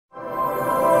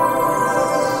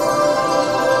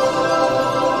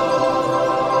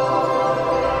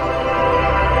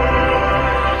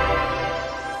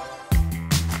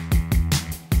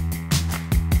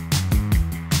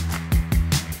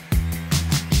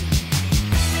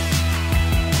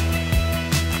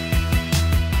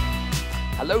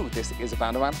Hello, this is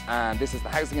Avandaman, and this is the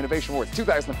Housing Innovation Awards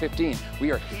 2015.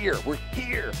 We're here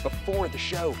before the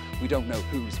show. We don't know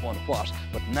who's won what,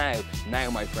 but now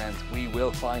my friends, we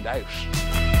will find out.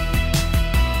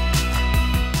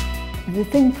 The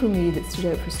thing for me that stood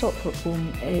out for Stockport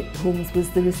Homes was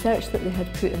the research that they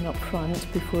had put in up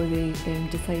front before they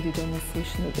decided on the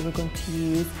solution that they were going to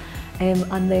use,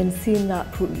 and then seeing that,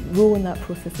 rolling that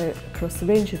process out across the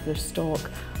range of their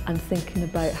stock and thinking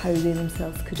about how they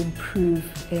themselves could improve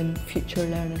future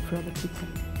learning for other people.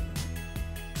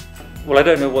 Well, I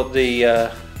don't know what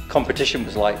the competition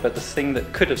was like, but the thing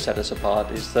that could have set us apart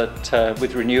is that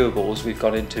with renewables we've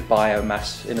gone into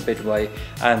biomass in a big way,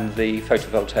 and the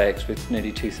photovoltaics with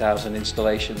nearly 2,000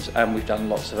 installations, and we've done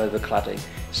lots of overcladding.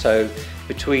 So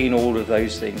between all of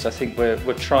those things, I think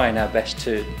we're trying our best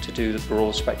to do the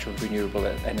broad spectrum of renewable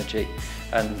energy,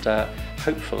 and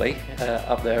hopefully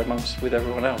up there with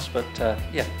everyone else. But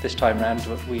yeah, this time round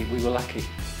we were lucky.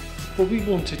 Well, we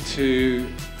wanted to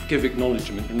give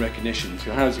acknowledgement and recognition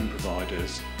to housing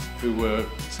providers who were,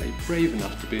 say, brave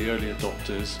enough to be early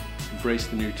adopters, embrace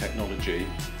the new technology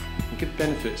and give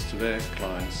benefits to their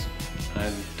clients,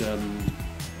 and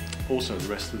also the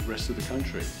rest of the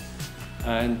country,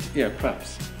 and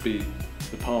perhaps be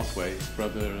the pathway for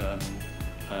other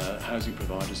housing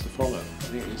providers to follow. I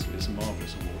think it's a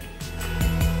marvellous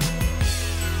award.